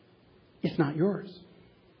 It's not yours.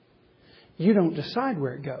 You don't decide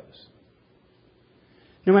where it goes.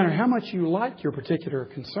 No matter how much you like your particular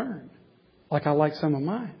concern, like I like some of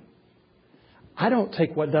mine, I don't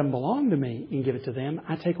take what doesn't belong to me and give it to them.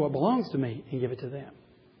 I take what belongs to me and give it to them.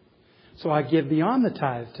 So I give beyond the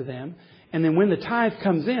tithe to them. And then when the tithe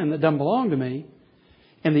comes in that doesn't belong to me,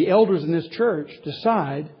 and the elders in this church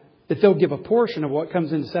decide that they'll give a portion of what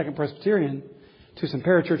comes into Second Presbyterian to some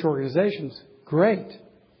parachurch organizations, great.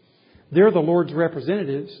 They're the Lord's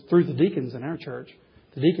representatives through the deacons in our church.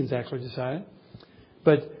 The deacons actually decide.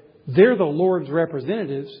 But they're the Lord's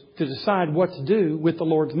representatives to decide what to do with the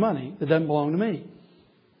Lord's money that doesn't belong to me.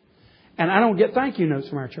 And I don't get thank you notes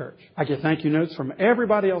from our church. I get thank you notes from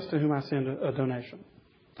everybody else to whom I send a donation.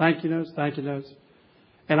 Thank you notes.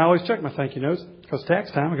 And I always check my thank you notes because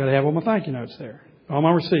tax time, I've got to have all my thank you notes there. All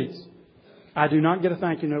my receipts. I do not get a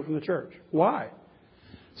thank you note from the church. Why?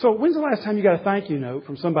 So when's the last time you got a thank you note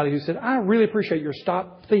from somebody who said, I really appreciate your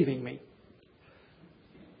stop thieving me.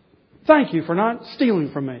 Thank you for not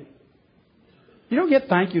stealing from me. You don't get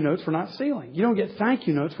thank you notes for not stealing. You don't get thank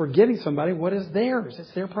you notes for giving somebody what is theirs.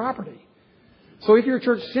 It's their property. So if your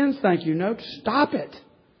church sends thank you notes, stop it.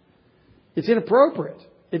 It's inappropriate.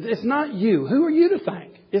 It's not you. Who are you to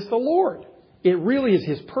thank? It's the Lord. It really is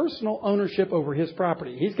His personal ownership over His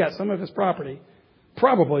property. He's got some of His property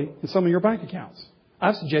probably in some of your bank accounts.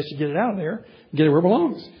 I suggest you get it out of there and get it where it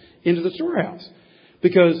belongs, into the storehouse.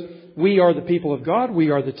 Because we are the people of God, we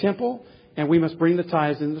are the temple, and we must bring the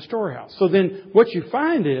tithes into the storehouse. So then what you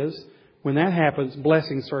find is, when that happens,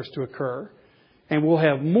 blessing starts to occur. And we'll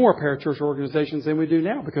have more parachurch organizations than we do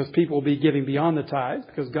now because people will be giving beyond the tithe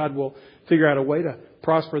because God will figure out a way to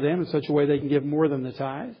prosper them in such a way they can give more than the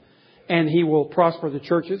tithe. And He will prosper the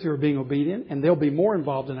churches who are being obedient, and they'll be more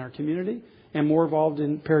involved in our community and more involved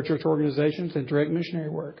in parachurch organizations and direct missionary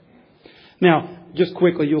work. Now, just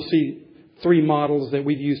quickly, you'll see 3 models that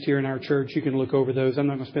we've used here in our church. You can look over those. I'm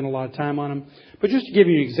not going to spend a lot of time on them. But just to give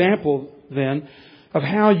you an example, then, of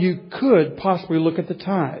how you could possibly look at the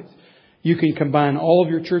tithe. You can combine all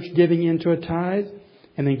of your church giving into a tithe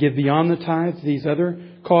and then give beyond the tithe to these other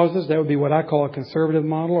causes. That would be what I call a conservative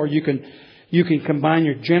model. Or you can combine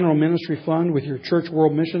your general ministry fund with your church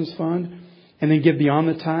world missions fund and then give beyond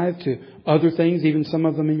the tithe to other things, even some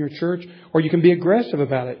of them in your church. Or you can be aggressive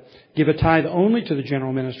about it. Give a tithe only to the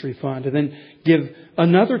general ministry fund and then give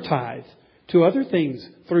another tithe to other things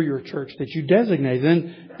through your church that you designate.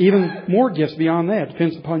 Then even more gifts beyond that.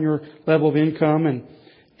 Depends upon your level of income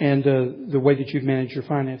and the way that you've managed your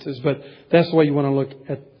finances. But that's the way you want to look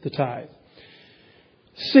at the tithe.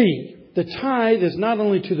 C, the tithe is not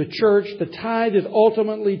only to the church, the tithe is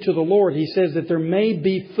ultimately to the Lord. He says that there may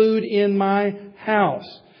be food in my house.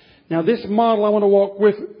 Now this model I want to walk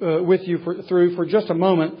with you through for just a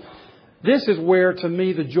moment. This is where, to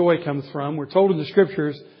me, the joy comes from. We're told in the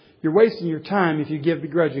Scriptures, you're wasting your time if you give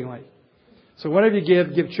begrudgingly. So whatever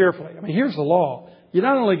you give cheerfully. I mean, here's the law. You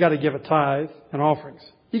not only got to give a tithe and offerings,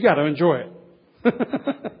 you got to enjoy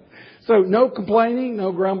it. So no complaining,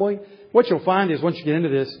 no grumbling. What you'll find is once you get into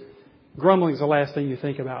this, grumbling is the last thing you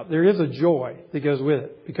think about. There is a joy that goes with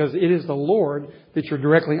it because it is the Lord that you're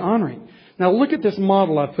directly honoring. Now look at this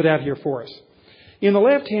model I've put out here for us. In the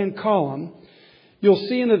left-hand column, you'll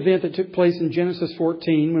see an event that took place in Genesis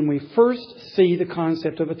 14 when we first see the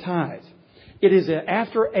concept of a tithe. It is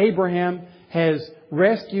after Abraham has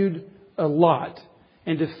rescued Lot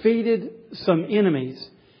and defeated some enemies.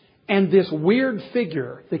 And this weird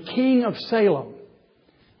figure, the king of Salem,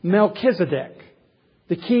 Melchizedek,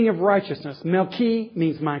 the king of righteousness. Melchi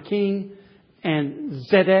means my king, and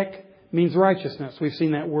Zedek means righteousness. We've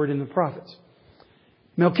seen that word in the prophets.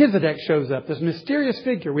 Melchizedek shows up, this mysterious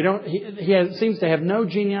figure. He seems to have no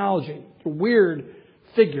genealogy. A weird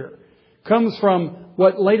figure. Comes from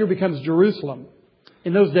what later becomes Jerusalem.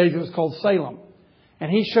 In those days it was called Salem. And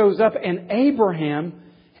he shows up, and Abraham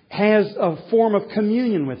has a form of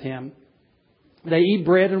communion with him. They eat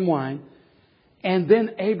bread and wine. And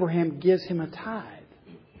then Abraham gives him a tithe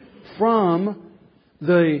from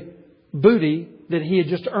the booty that he had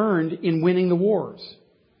just earned in winning the wars.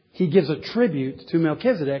 He gives a tribute to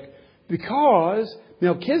Melchizedek because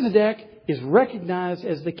Melchizedek is recognized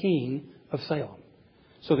as the king of Salem.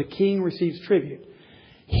 So the king receives tribute.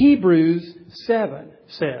 Hebrews 7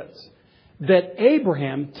 says that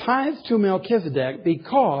Abraham tithes to Melchizedek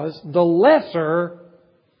because the lesser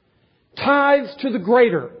tithes to the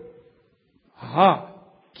greater. Aha!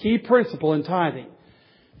 Key principle in tithing.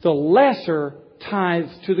 The lesser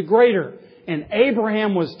tithes to the greater. And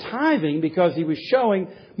Abraham was tithing because he was showing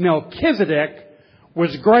Melchizedek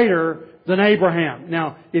was greater than Abraham.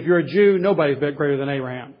 Now, if you're a Jew, nobody's greater than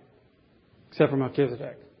Abraham. Except for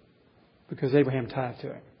Melchizedek. Because Abraham tithed to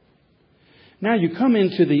him. Now you come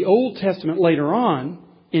into the Old Testament later on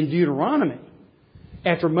in Deuteronomy.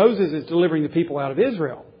 After Moses is delivering the people out of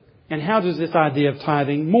Israel. And how does this idea of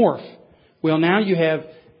tithing morph? Well, now you have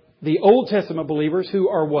the Old Testament believers who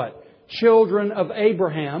are what? Children of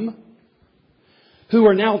Abraham. Who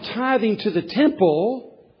are now tithing to the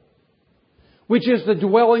temple, which is the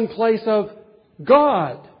dwelling place of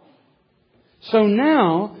God. So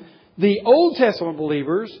now, the Old Testament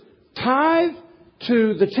believers tithe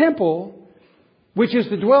to the temple, which is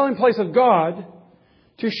the dwelling place of God,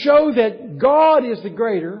 to show that God is the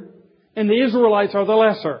greater and the Israelites are the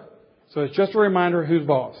lesser. So it's just a reminder who's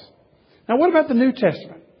boss. Now what about the New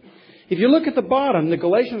Testament? If you look at the bottom, the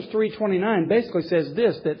Galatians 3:29 basically says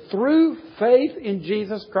this, that through faith in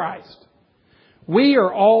Jesus Christ, we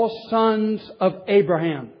are all sons of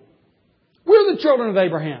Abraham. We're the children of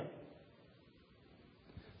Abraham.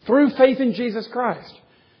 Through faith in Jesus Christ.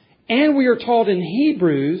 And we are taught in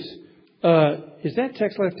Hebrews, is that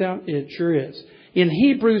text left out? It sure is. In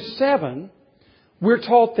Hebrews 7, we're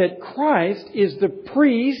taught that Christ is the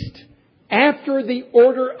priest after the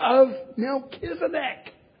order of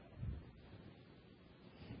Melchizedek.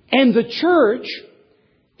 And the church,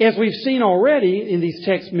 as we've seen already in these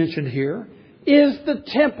texts mentioned here, is the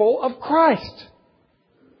temple of Christ.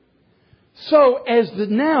 So as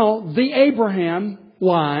the Abraham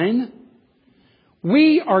line,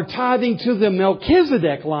 we are tithing to the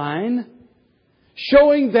Melchizedek line,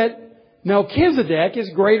 showing that Melchizedek is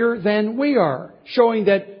greater than we are. Showing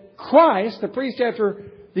that Christ, the priest after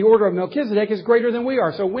the order of Melchizedek is greater than we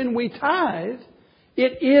are. So when we tithe,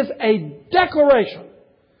 it is a declaration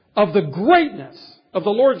of the greatness of the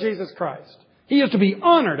Lord Jesus Christ. He is to be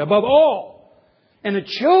honored above all. And the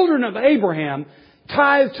children of Abraham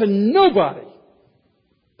tithe to nobody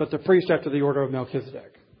but the priest after the order of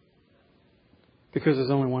Melchizedek. Because there's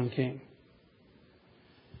only one king.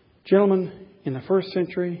 Gentlemen, in the first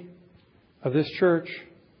century of this church,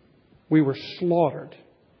 we were slaughtered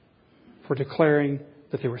for declaring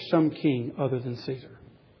that there was some king other than Caesar.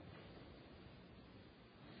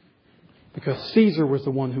 Because Caesar was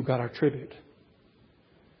the one who got our tribute.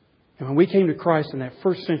 And when we came to Christ in that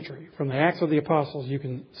first century, from the Acts of the Apostles, you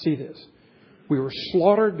can see this. We were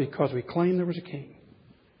slaughtered because we claimed there was a king.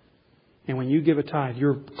 And when you give a tithe,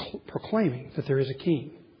 you're proclaiming that there is a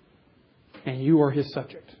king. And you are his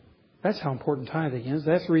subject. That's how important tithing is.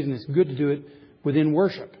 That's the reason it's good to do it within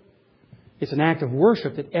worship. It's an act of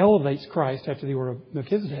worship that elevates Christ after the order of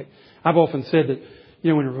Melchizedek. I've often said that,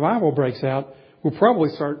 when a revival breaks out, we'll probably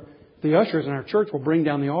start, the ushers in our church will bring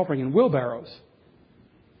down the offering in wheelbarrows.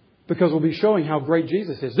 Because we'll be showing how great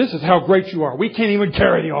Jesus is. This is how great you are. We can't even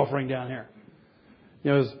carry the offering down here.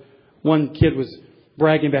 As one kid was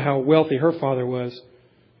bragging about how wealthy her father was.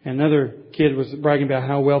 And another kid was bragging about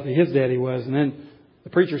how wealthy his daddy was. And then the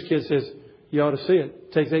preacher's kid says, you ought to see it.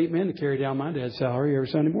 It takes 8 men to carry down my dad's salary every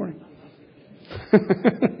Sunday morning.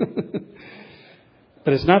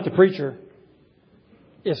 But it's not the preacher.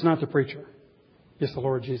 It's not the preacher. It's the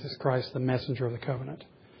Lord Jesus Christ, the messenger of the covenant.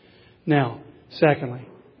 Now, secondly,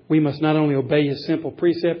 we must not only obey His simple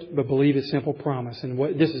precept, but believe His simple promise. And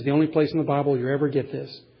this is the only place in the Bible you ever get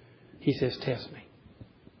this. He says, test me.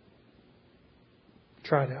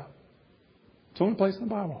 Try it out. It's the only place in the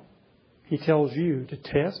Bible. He tells you to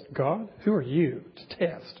test God. Who are you to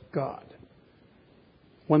test God?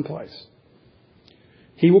 One place.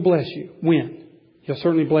 He will bless you. When? He'll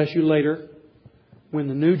certainly bless you later. When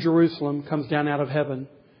the new Jerusalem comes down out of heaven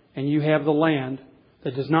and you have the land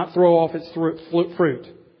that does not throw off its fruit.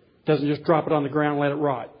 Doesn't just drop it on the ground and let it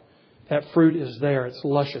rot. That fruit is there. It's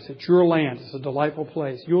luscious. It's your land. It's a delightful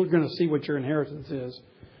place. You're going to see what your inheritance is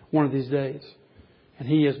one of these days. And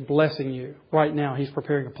He is blessing you. Right now, He's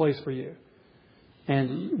preparing a place for you.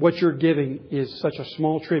 And what you're giving is such a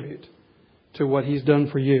small tribute to what He's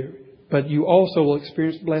done for you. But you also will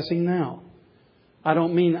experience blessing now. I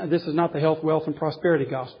don't mean, this is not the health, wealth, and prosperity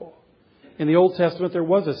gospel. In the Old Testament, there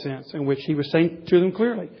was a sense in which He was saying to them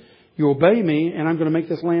clearly, you obey me and I'm going to make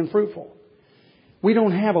this land fruitful. We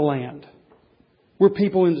don't have a land. We're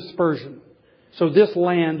people in dispersion. So this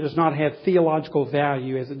land does not have theological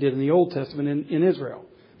value as it did in the Old Testament in Israel.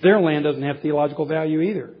 Their land doesn't have theological value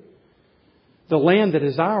either. The land that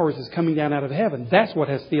is ours is coming down out of heaven. That's what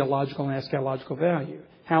has theological and eschatological value.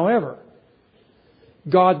 However,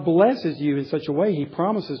 God blesses you in such a way He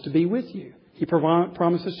promises to be with you. He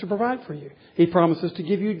promises to provide for you. He promises to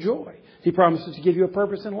give you joy. He promises to give you a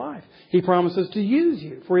purpose in life. He promises to use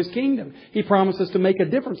you for His kingdom. He promises to make a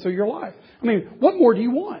difference through your life. I mean, what more do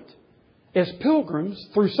you want? As pilgrims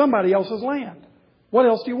through somebody else's land. What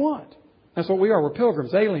else do you want? That's what we are. We're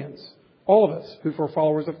pilgrims, aliens. All of us who are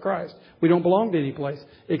followers of Christ. We don't belong to any place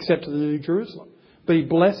except to the New Jerusalem. But He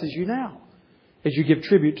blesses you now as you give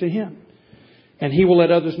tribute to Him. And He will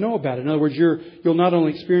let others know about it. In other words, you'll not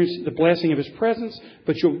only experience the blessing of His presence,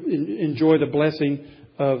 but you'll enjoy the blessing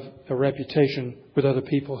of a reputation with other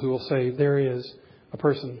people who will say, there is a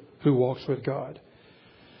person who walks with God.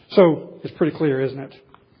 So, it's pretty clear, isn't it?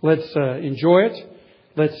 Let's enjoy it.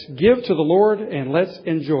 Let's give to the Lord and let's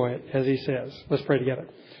enjoy it, as He says. Let's pray together.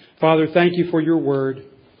 Father, thank You for Your word.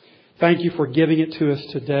 Thank You for giving it to us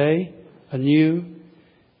today anew.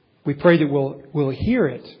 We pray that we'll hear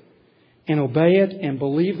it and obey it and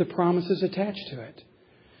believe the promises attached to it.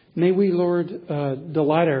 May we, Lord,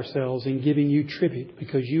 delight ourselves in giving You tribute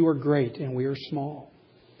because You are great and we are small.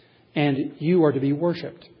 And You are to be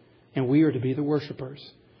worshipped and we are to be the worshipers.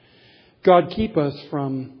 God, keep us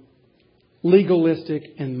from legalistic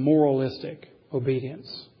and moralistic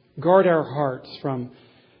obedience. Guard our hearts from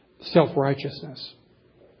self-righteousness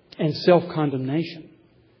and self-condemnation.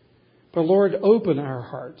 But Lord, open our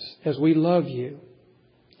hearts as we love You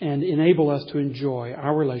and enable us to enjoy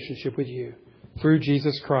our relationship with You through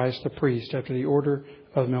Jesus Christ, the priest, after the order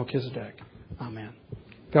of Melchizedek. Amen.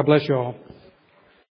 God bless you all.